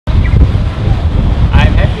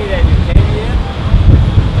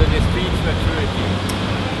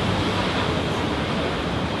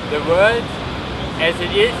as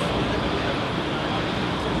it is,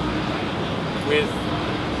 with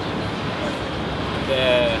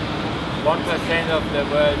the 1% of the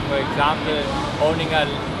world, for example, owning a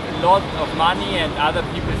lot of money and other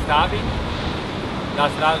people starving,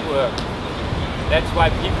 does not work. That's why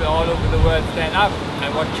people all over the world stand up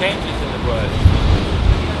and want changes in the world.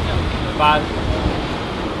 But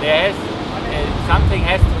something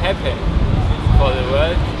has to happen for the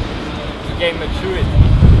world to gain maturity.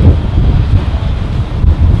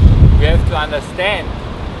 We have to understand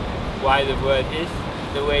why the world is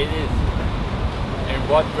the way it is and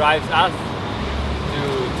what drives us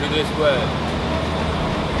to this world.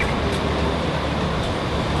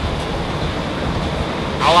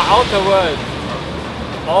 Our outer world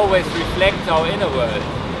always reflects our inner world.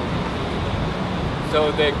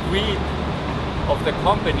 So the greed of the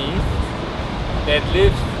companies that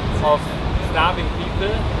lives of starving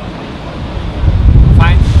people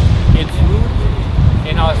finds its root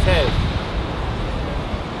in ourselves.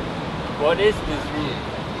 What is this root?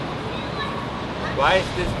 Why is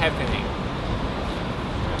this happening?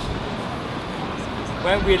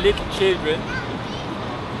 When we're little children,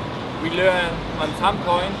 we learn on some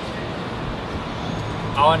point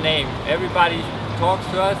our name. Everybody talks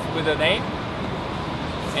to us with a name,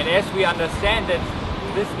 and as we understand that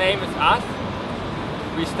this name is us,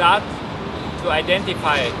 we start to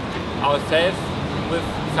identify ourselves with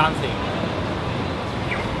something.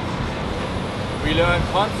 We learn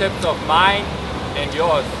concepts of mine and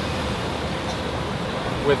yours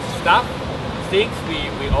with stuff, things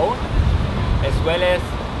we own, as well as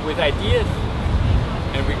with ideas.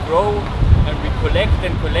 And we grow and we collect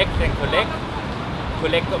and collect and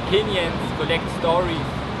collect opinions, collect stories,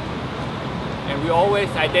 and we always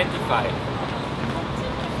identify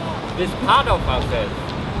this part of ourselves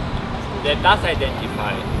that does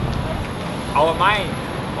identify. Our mind,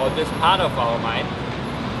 or this part of our mind,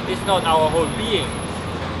 is not our whole being,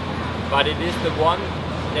 but it is the one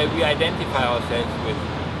that we identify ourselves with.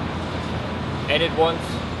 And it wants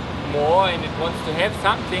more, and it wants to have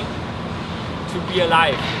something to be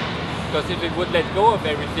alive. Because if it would let go of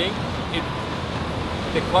everything,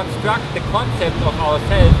 the concept of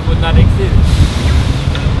ourselves would not exist.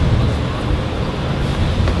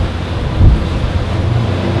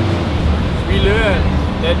 We learn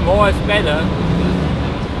that more is better,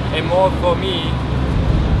 and more for me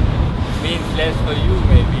means less for you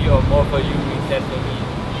maybe, or more for you means less for me.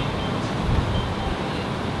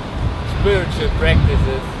 Spiritual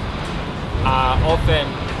practices are often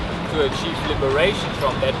to achieve liberation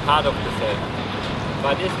from that part of the self.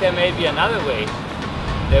 But is there maybe another way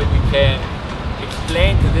that we can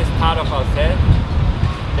explain to this part of ourselves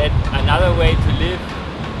that another way to live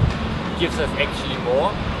gives us actually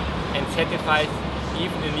more and satisfies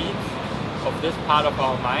even the needs of this part of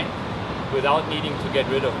our mind without needing to get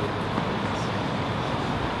rid of it?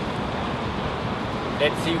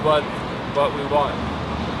 Let's see what we want.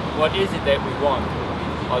 What is it that we want,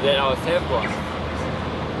 or that ourselves wants?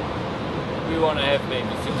 We want to have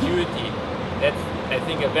maybe security. That's, I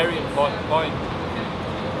think, a very important point.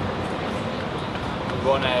 We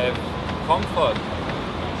want to have comfort.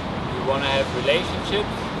 We want to have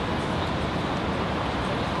relationships.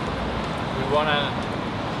 We want to,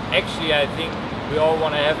 actually, I think we all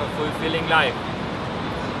want to have a fulfilling life.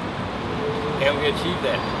 Can we achieve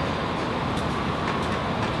that?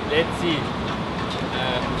 Let's see.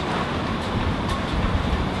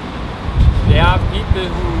 There are people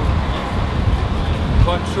who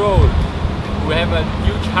control, who have a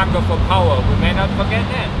huge hunger for power. We may not forget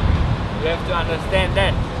that. We have to understand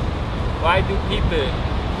that. Why do people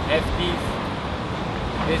have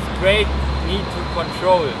this great need to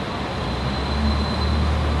control?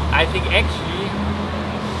 I think actually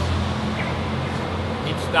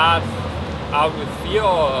it starts out with fear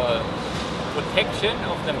or protection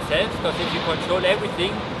of themselves, because if you control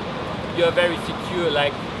everything, you are very secure,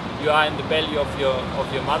 like you are in the belly of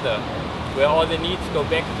your mother, where all the needs go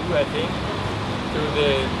back to, I think, to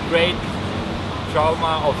the great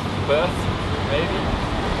trauma of birth, maybe?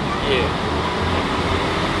 Yeah.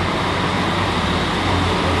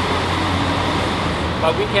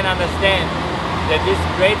 But we can understand that this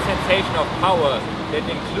great sensation of power that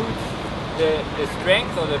includes the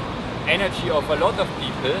strength or the energy of a lot of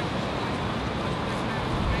people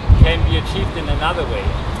can be achieved in another way,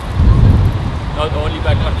 not only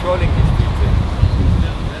by controlling these people.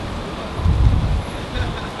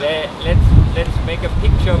 Let's make a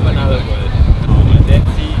picture of another world and then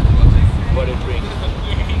see what it brings.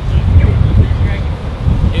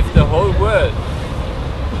 If the whole world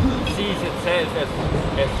sees itself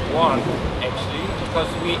as one, actually, because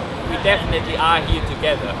we definitely are here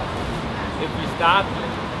together. if we start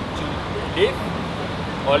to live,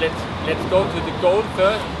 or let's go to the goal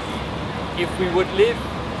first. If we would live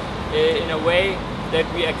in a way that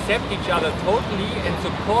we accept each other totally and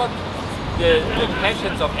support the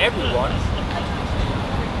passions of everyone,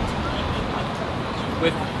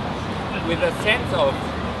 with a sense of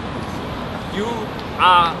you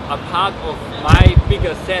are a part of my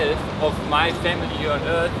bigger self, of my family here on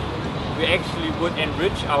earth, we actually would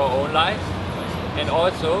enrich our own lives, and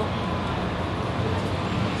also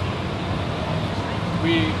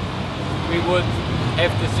we would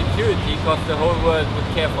have the security because the whole world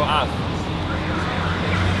would care for us.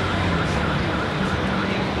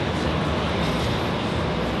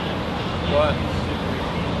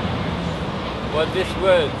 What this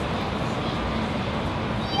world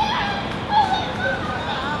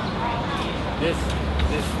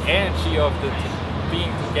this energy of the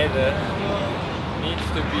being together needs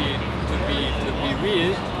to be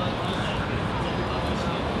real.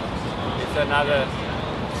 It's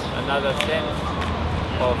another sense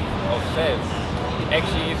of self.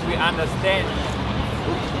 Actually, if we understand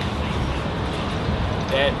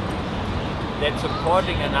that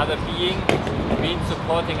supporting another being means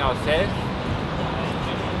supporting ourselves,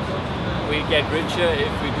 we get richer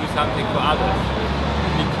if we do something for others.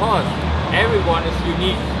 Because everyone is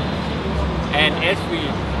unique, and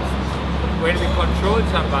when we control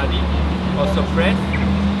somebody or suppress,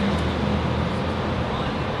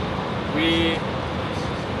 we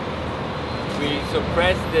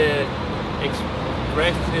suppress the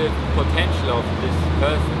expressive potential of this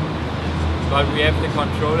person, but we have the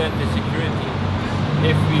control and the security.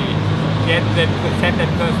 If we set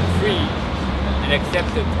that person free and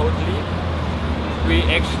accept it totally, we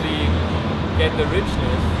actually get the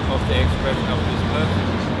richness of the expression of this person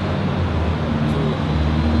to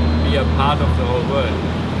be a part of the whole world.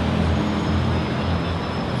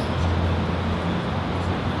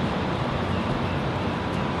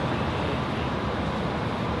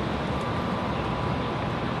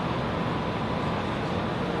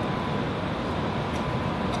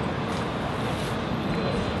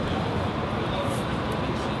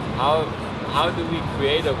 How do we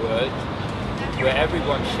create a world where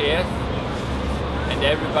everyone shares and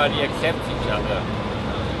everybody accepts each other?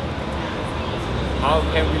 How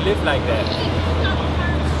can we live like that?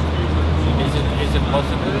 Is it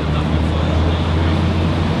possible?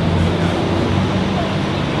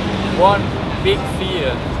 One big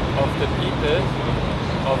fear of the people,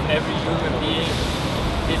 of every human being,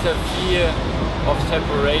 is a fear of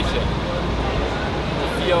separation. The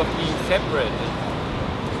fear of being separated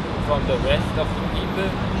from the rest of the people,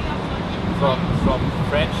 from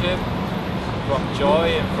friendship, from joy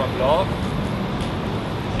and from love,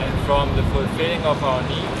 and from the fulfilling of our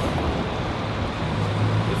needs.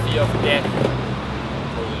 The fear of death,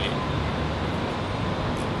 totally.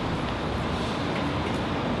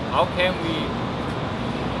 How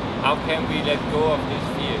can we let go of this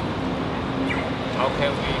fear? How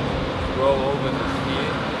can we grow over this fear?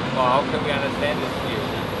 Or how can we understand this fear?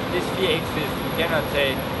 This fear exists. We cannot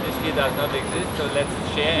say this fear does not exist, so let's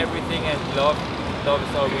share everything and love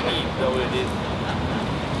is all we need, though it is.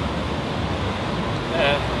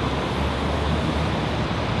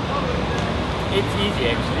 It's easy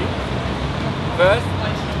actually. First,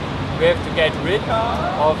 we have to get rid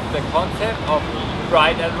of the concept of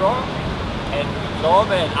right and wrong and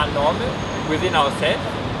normal and unnormal within ourselves,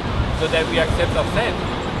 so that we accept ourselves.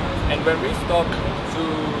 And when we stop to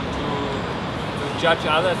judge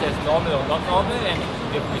others as normal or not normal, and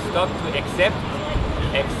if we stop to accept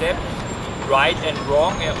right and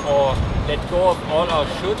wrong, or let go of all our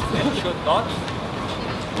shoulds and should nots,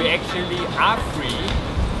 we actually are free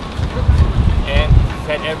and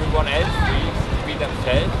set everyone else free to be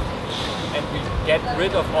themselves, and we get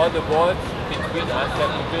rid of all the walls between us that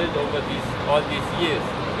we built over all these years,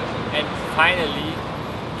 and finally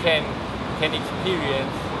can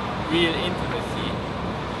experience real intimacy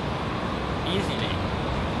easily.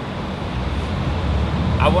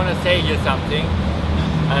 I want to say here something,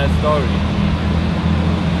 a story.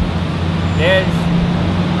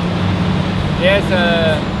 There's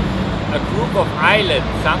a group of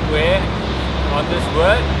islands somewhere on this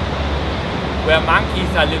world where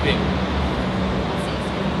monkeys are living.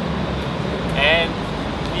 And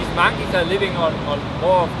these monkeys are living on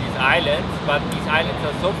more of these islands, but these islands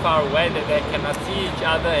are so far away that they cannot see each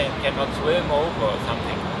other and cannot swim over or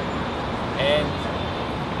something. And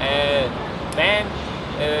man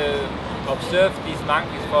observed these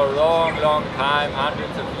monkeys for a long time,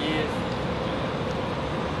 hundreds of years,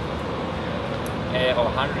 or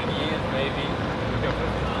 100 years maybe.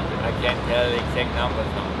 I can't tell the exact numbers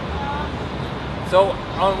now. So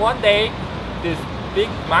on one day this big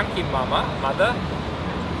monkey mother,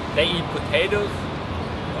 they eat potatoes.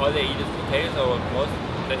 All they eat is potatoes, or most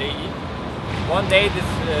that they eat. One day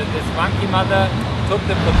this monkey mother took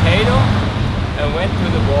the potato and went to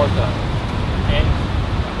the water, and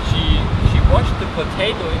she washed the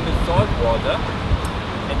potato in the salt water,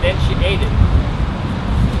 and then she ate it.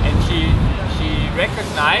 And she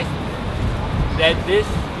recognized that this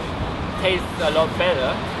tastes a lot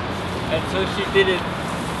better, and so she did it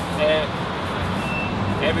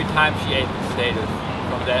every time she ate potatoes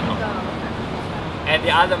from then on. And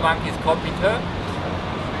the other monkeys copied her,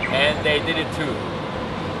 and they did it too.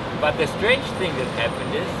 But the strange thing that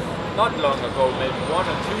happened is, not long ago, maybe 1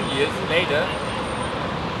 or 2 years later,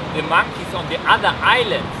 the monkeys on the other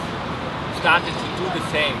islands started to do the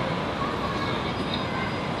same.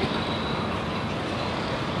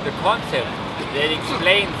 The concept that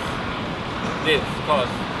explains this,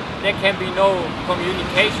 because there can be no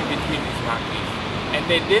communication between these monkeys, and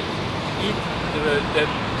they did eat the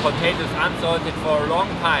potatoes unsalted for a long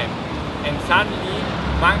time, and suddenly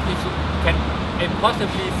monkeys can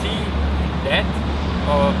impossibly see that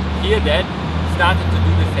or hear that started to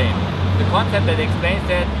do the same. The concept that explains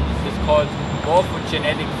that is called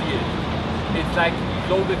morphogenetic field. It's like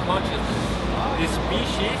global consciousness. The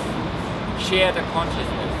species share the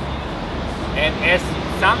consciousness, and as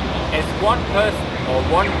one person or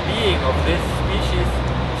one being of this species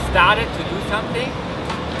started to do something,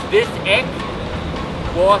 this egg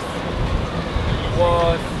was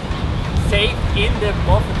safe in the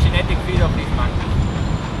morphogenetic field of these monkeys.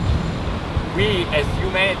 We as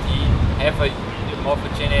humanity have a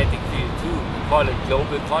morphogenetic field too. We call it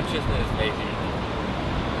global consciousness maybe.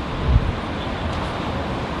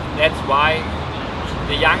 That's why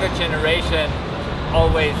the younger generation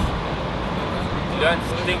always learns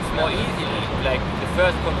things more easily. Like the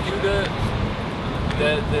first computer,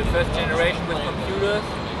 the first generation with computers,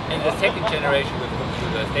 and the second generation with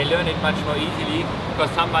computers. They learn it much more easily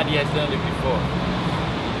because somebody has learned it before.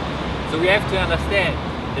 So we have to understand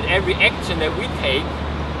that every action that we take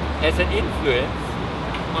has an influence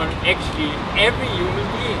on actually every human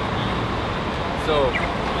being. So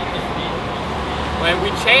when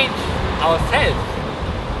we change ourselves,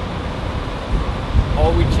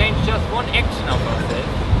 or we change just one action of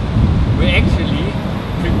ourselves, we actually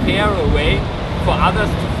prepare a way for others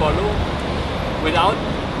to follow without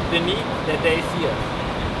the need that they see us.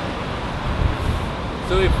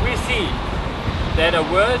 So if we see that a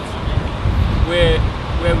world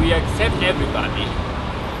where we accept everybody,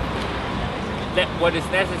 that what is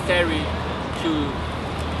necessary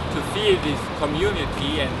to feel this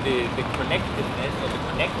community and the connectedness or the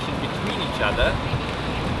connection between each other,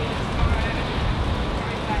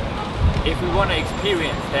 if we want to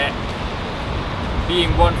experience that,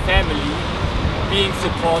 being one family, being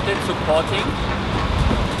supporting,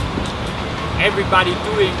 everybody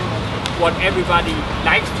doing what everybody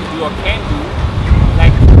likes to do or can do,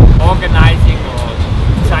 like organizing or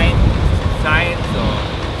science or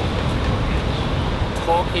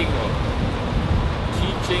talking or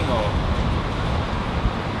teaching or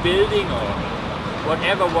building or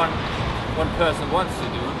whatever one person wants to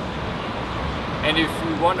do. And if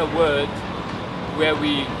we want a world where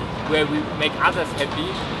we make others happy,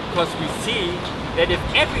 because we see that if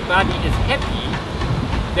everybody is happy,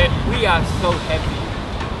 that we are so happy.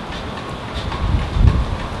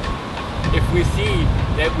 If we see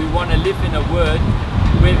that we want to live in a world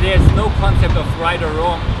where there's no concept of right or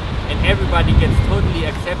wrong and everybody gets totally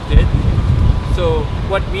accepted, so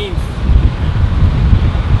what means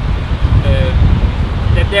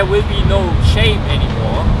that there will be no shame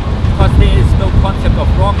anymore, because there is no concept of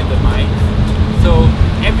wrong in the mind. So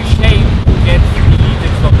every shame gets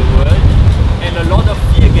deleted from the world, and a lot of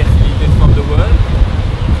fear gets deleted from the world.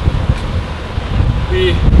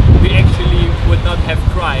 We actually would not have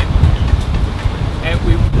crime, and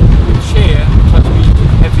we would share because we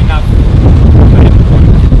have enough for everyone.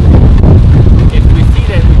 If we see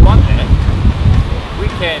that we want that, we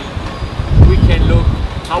can look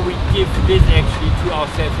how we give this actually to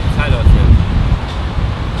ourselves inside ourselves.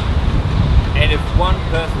 And if one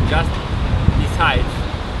person just decides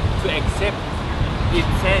to accept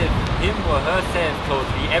itself, him or herself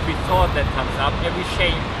totally, every thought that comes up, every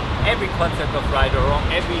shame, every concept of right or wrong,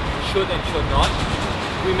 every should and should not,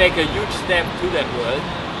 we make a huge step to that world.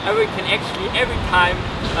 And we can actually, every time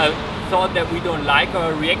a thought that we don't like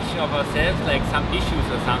or a reaction of ourselves, like some issues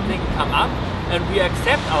or something, come up, and we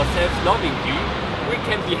accept ourselves lovingly, we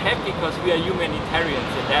can be happy because we are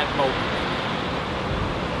humanitarians in that moment.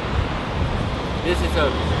 This is a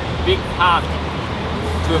big part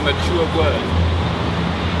to a mature world.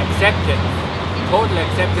 Acceptance, total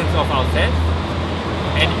acceptance of ourselves,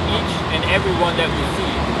 and each and everyone that we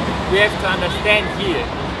see. We have to understand here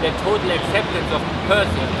that total acceptance of the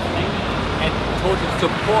person and total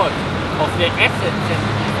support of their essence and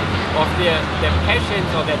of their passions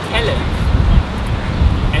or their talents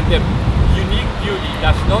and the unique beauty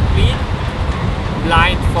does not mean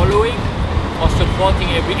blind following or supporting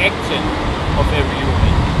every action of every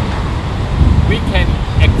human. We can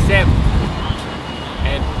accept,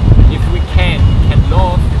 and if we can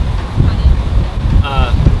love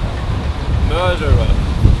a murderer,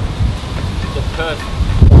 the person,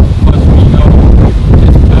 because we know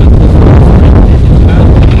this person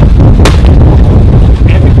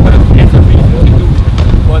every person has a reason to do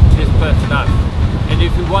what this person does. And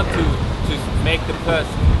if we want to make the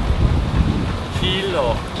person feel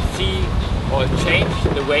or see or change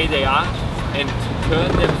the way they are and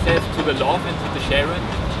turn themselves to the love and to the sharing,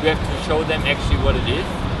 we have to show them actually what it is.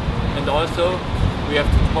 And also we have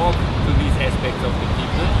to talk to these aspects of the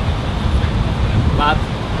people. But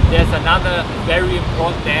there's another very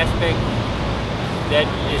important aspect that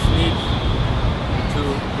is needs to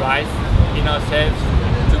rise in ourselves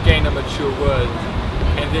to gain a mature world,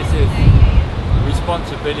 and this is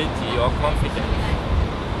responsibility or confidence.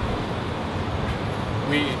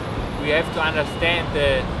 We have to understand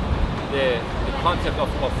the concept of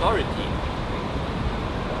authority.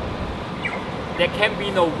 There can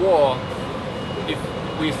be no war if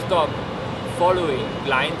we stop following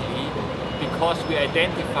blindly because we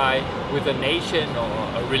identify with a nation or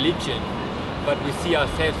a religion, but we see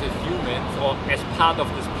ourselves as humans or as part of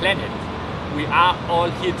this planet. We are all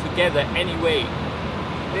here together anyway.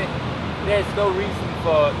 There's no reason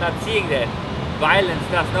for not seeing that. Violence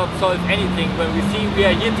does not solve anything. When we see we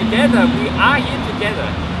are here together, we are here together.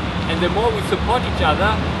 And the more we support each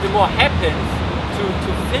other, the more happens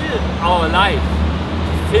to fill our life,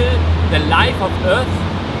 to fill the life of Earth,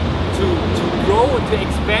 to grow, to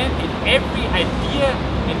expand in every idea,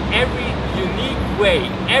 in every unique way.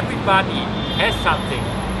 Everybody has something.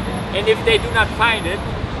 And if they do not find it,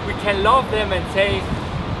 we can love them and say,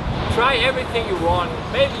 try everything you want.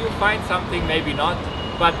 Maybe you find something, maybe not.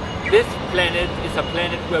 But this planet is a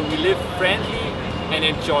planet where we live friendly and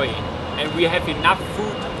enjoying. And we have enough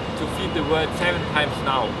food to feed the world 7 times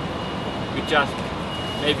now. We just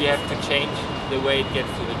maybe have to change the way it gets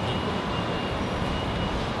to the people.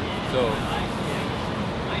 So,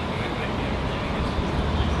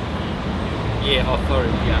 yeah,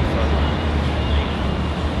 authority, I'm sorry.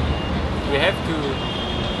 We have to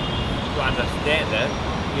understand that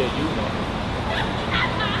we are human.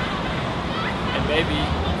 And maybe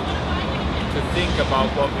to think about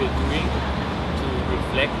what we're doing, to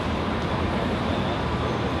reflect,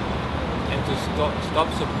 and to stop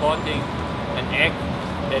supporting an act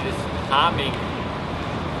that is harming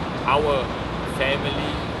our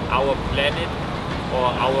family, our planet, or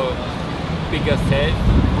our bigger self,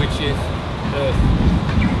 which is Earth.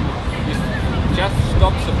 We just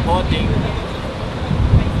stop supporting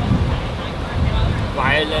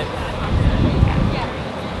violence.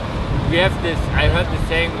 We have this, I heard the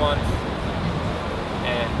saying once,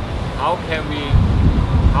 how can we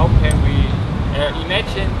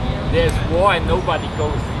imagine there's war and nobody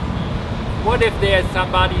goes. What if there's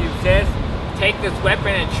somebody who says, take this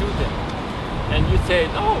weapon and shoot him? And you say,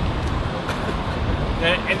 no.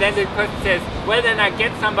 And then the person says, well then I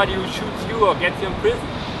get somebody who shoots you or gets you in prison.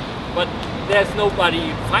 But there's nobody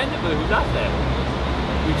findable who does that.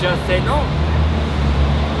 We just say no.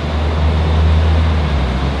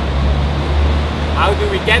 How do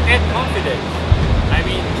we get that confidence? I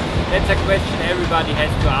mean, that's a question everybody has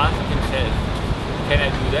to ask himself. Can I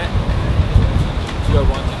do that? Do I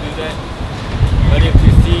want to do that? But if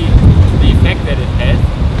you see the effect that it has,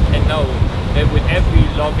 and know that with every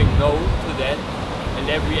loving no to that, and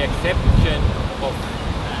every acceptation of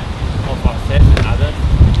ourselves and others,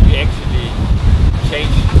 we actually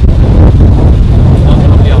change not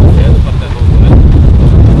only ourselves but the whole world.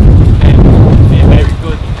 And we're very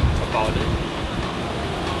good about it.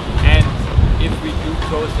 And if we do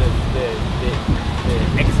process the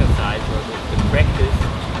exercise or the practice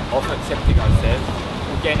of accepting ourselves,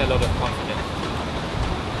 we gain a lot of confidence.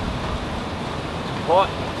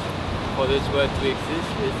 Important for this world to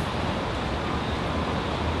exist is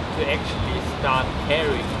to actually start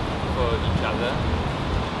caring for each other.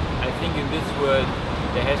 I think in this world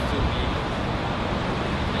there has to be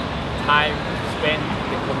time spent in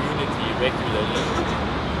the community regularly.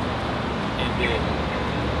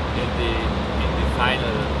 In the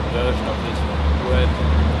final version of this world,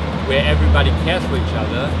 where everybody cares for each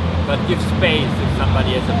other, but gives space if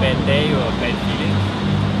somebody has a bad day or a bad feeling,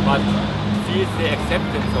 but feels the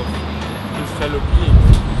acceptance of his fellow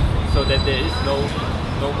beings, so that there is no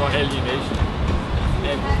no more alienation,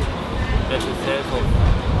 and that the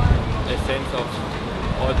sense of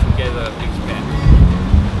altogether expand.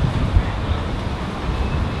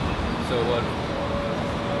 So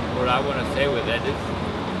what I want to say with that is,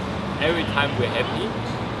 every time we're happy,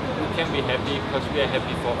 we can be happy because we are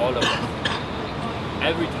happy for all of us.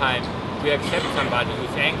 Every time we accept somebody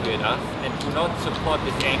who's angry at us and do not support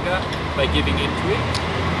this anger by giving into it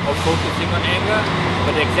or focusing on anger,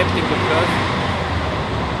 but accepting the person,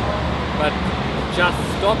 but just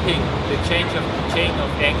stopping the chain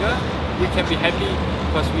of anger, we can be happy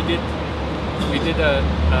because we did a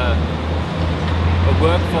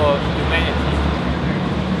work for humanity.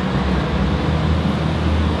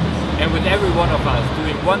 And with every one of us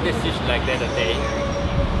doing one decision like that a day,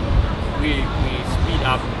 we speed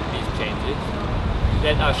up these changes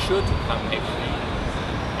that are sure to come actually,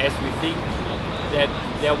 as we think that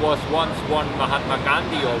there was once one Mahatma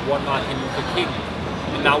Gandhi or one Martin Luther King,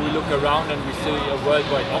 and now we look around and we see a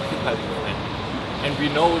worldwide Occupy movement. And we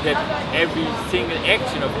know that every single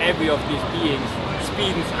action of every of these beings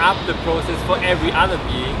speeds up the process for every other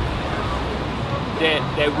being.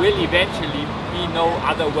 There will eventually be no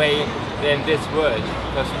other way than this world,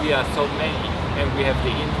 because we are so many and we have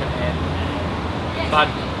the internet. But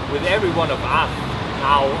with every one of us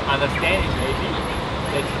now understanding maybe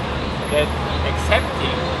that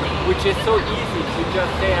accepting, which is so easy to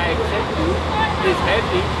just say I accept you, is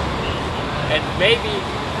helping, and maybe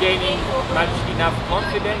gaining much enough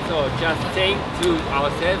confidence or just saying to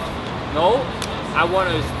ourselves, no, I want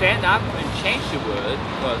to stand up and change the world,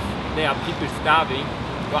 because there are people starving,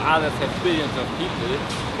 while others have billions of people,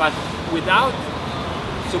 but without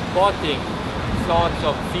supporting thoughts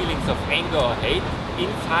of feelings of anger or hate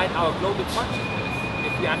inside our global consciousness.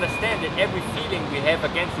 If we understand that every feeling we have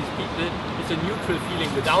against these people is a neutral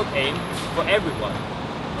feeling without aim for everyone.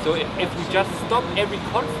 So if we just stop every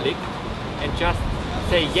conflict and just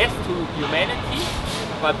say yes to humanity,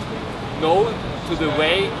 but no to the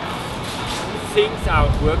way things are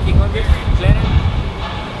working on this planet,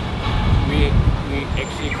 we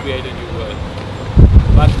actually create a new world.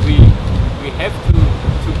 But we have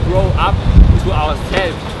to grow up to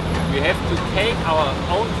ourselves. We have to take our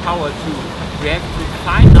own power too. We have to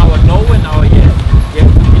find our no and our yes. We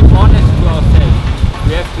have to be honest to ourselves.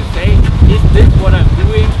 We have to say, is this what I'm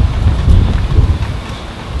doing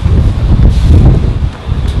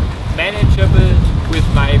manageable with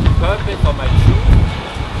my purpose or my truth?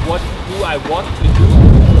 What do I want to do?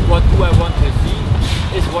 What do I want to see?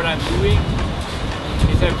 Is what I'm doing,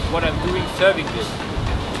 what I'm doing serving this?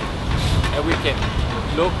 And we can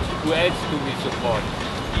look, who else do we support?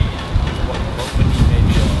 What company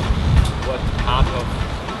maybe, or what part of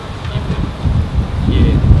people?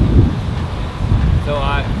 Yeah. So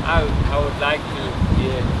I would like to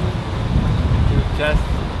just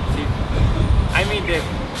see, I mean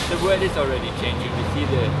the world is already changing. We see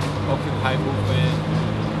the Occupy movement,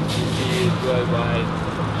 we see it worldwide,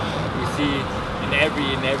 we see in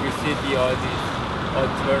every city all these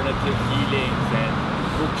alternative healings and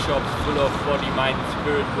bookshops full of body, mind, and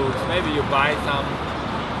spirit books. Maybe you buy some,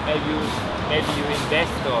 maybe you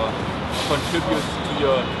invest or contribute to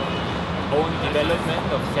your own development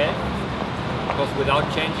of self, because without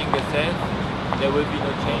changing the self, there will be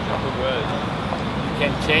no change of the world. You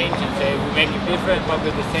can change and say we make it different, but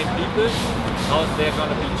with the same people, how's there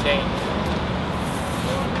gonna be change?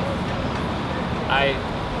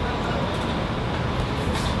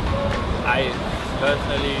 I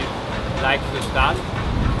personally like to start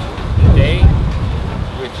the day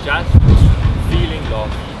with just feeling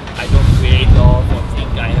love. I don't create love or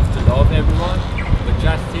think I have to love everyone, but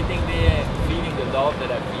just sitting there and feeling the love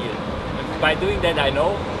that I feel. And by doing that, I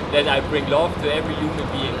know that I bring love to every human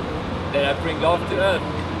being, that I bring love to Earth,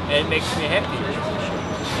 and it makes me happy.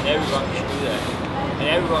 And everyone can do that. And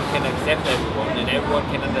everyone can accept everyone, and everyone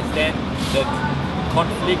can understand that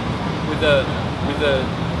conflict with a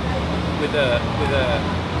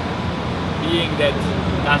being that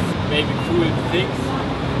does maybe cruel things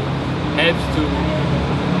helps to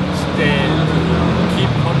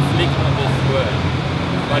keep conflict on this world.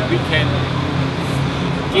 But we can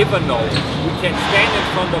give a no. We can stand in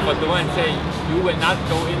front of a door and say, you will not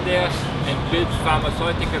go in there and build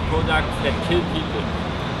pharmaceutical products that kill people.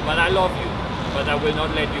 But I love you. But I will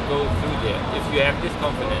not let you go through there if you have this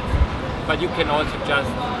confidence. But you can also just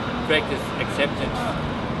practice acceptance.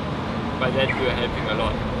 By that you are helping a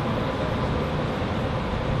lot.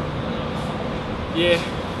 Yeah,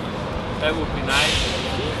 that would be nice.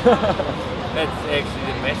 That's actually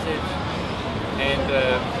the message. And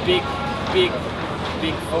big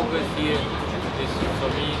focus here is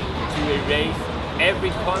for me to erase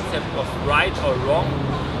every concept of right or wrong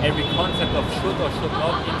every concept of should or should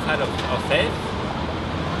not inside of ourselves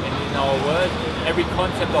and in our world, every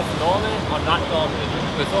concept of normal or not normal.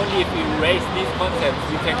 Because only if we erase these concepts,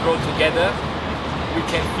 we can grow together, we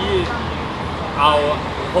can feel our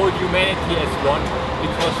whole humanity as one,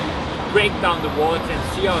 because we break down the walls and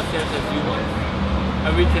see ourselves as humans.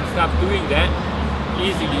 And we can stop doing that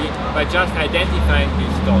easily by just identifying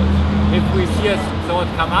these thoughts. If we see a thought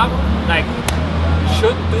come up, like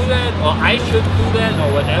should do that or I should do that or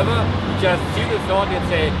whatever, we just see the thought and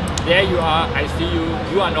say, there you are, I see you,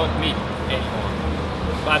 you are not me anymore.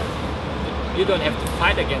 But you don't have to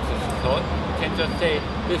fight against this thought. You can just say,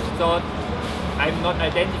 this thought, I'm not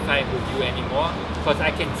identifying with you anymore because I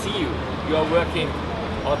can see you. You are working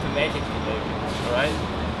automatically, maybe. Alright?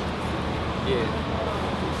 Yeah.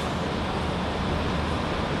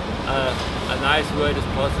 A nice world is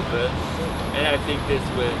possible, and I think this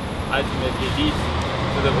will ultimately lead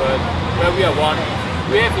to the world where we are one.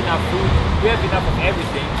 We have enough food, we have enough of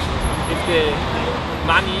everything. If the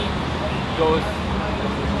money goes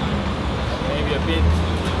maybe a bit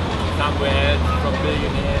somewhere else from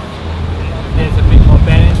billionaires, there's a bit more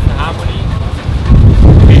balance and harmony,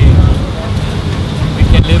 we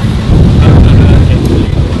can live on Earth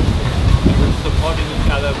actually. With supporting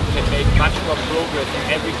each other, we can make much more progress in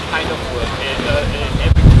every kind of work, in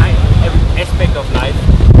every aspect of life.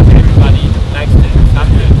 Everybody likes to do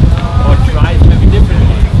something or tries maybe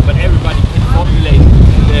differently, but everybody can formulate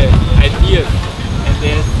the ideas, and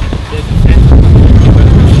there's a sense of community where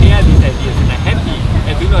we share these ideas and are happy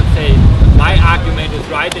and do not say my argument is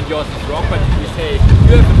right and yours is wrong, but we say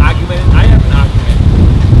you have an argument and I have an argument.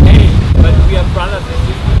 Hey, but we are brothers and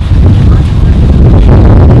sisters.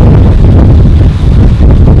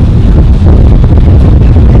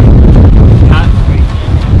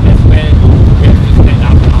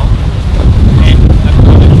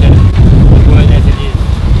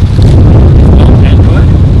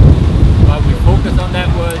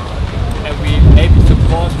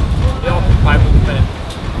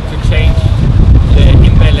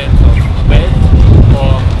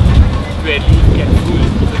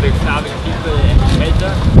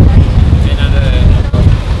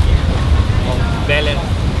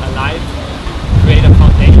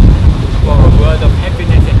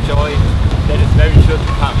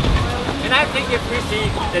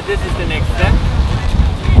 That this is the next step,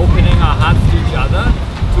 opening our hearts to each other,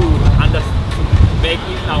 to make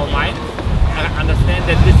even our minds understand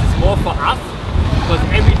that this is more for us, because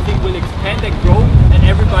everything will expand and grow, and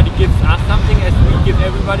everybody gives us something as we give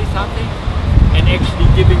everybody something, and actually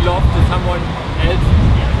giving love to someone else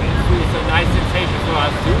is a nice sensation for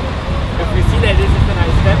us too. If we see that this is a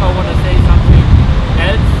nice step, I want to say something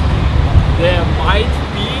else. There might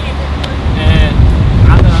be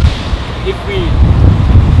other, if we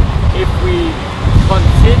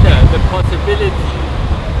consider the possibility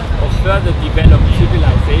of further developed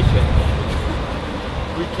civilization,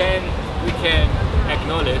 we can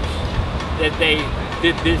acknowledge that they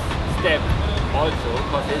did this step also,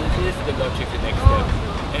 because it is the logical next step.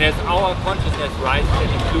 And as our consciousness rises, that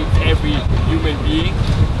includes every human being,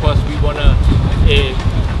 because we wanna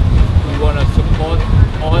support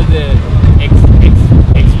all the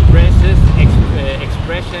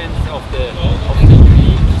expressions of the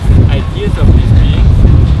unique ideas of these beings.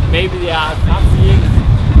 Maybe there are some beings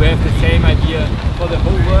who have the same idea for the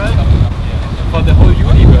whole world, for the whole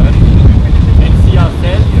universe, and see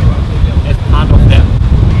ourselves as part of them.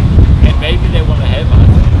 And maybe they want to help us.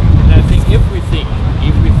 And I think if we think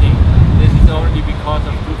this is only because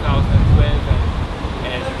of 2012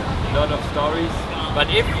 and a lot of stories, but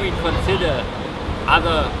if we consider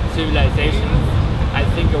other civilizations, I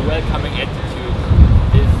think a welcoming attitude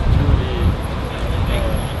is truly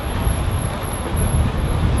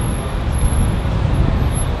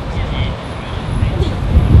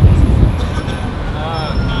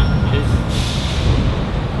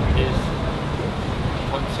is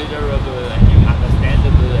considerable and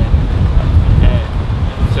understandable and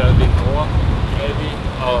serving more maybe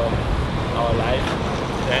our life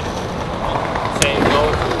than saying no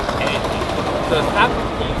to anything. So stop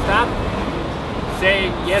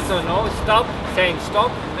saying yes or no, stop saying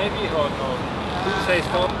stop maybe, or no, do say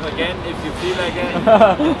stop again if you feel like it.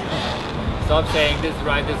 Stop saying this is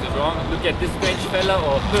right, this is wrong, look at this strange fella,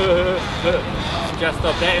 or just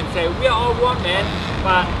stop there and say we are all one, man,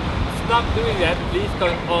 but stop doing that please,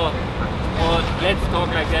 or let's talk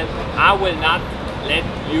like that. I will not let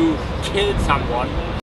you kill someone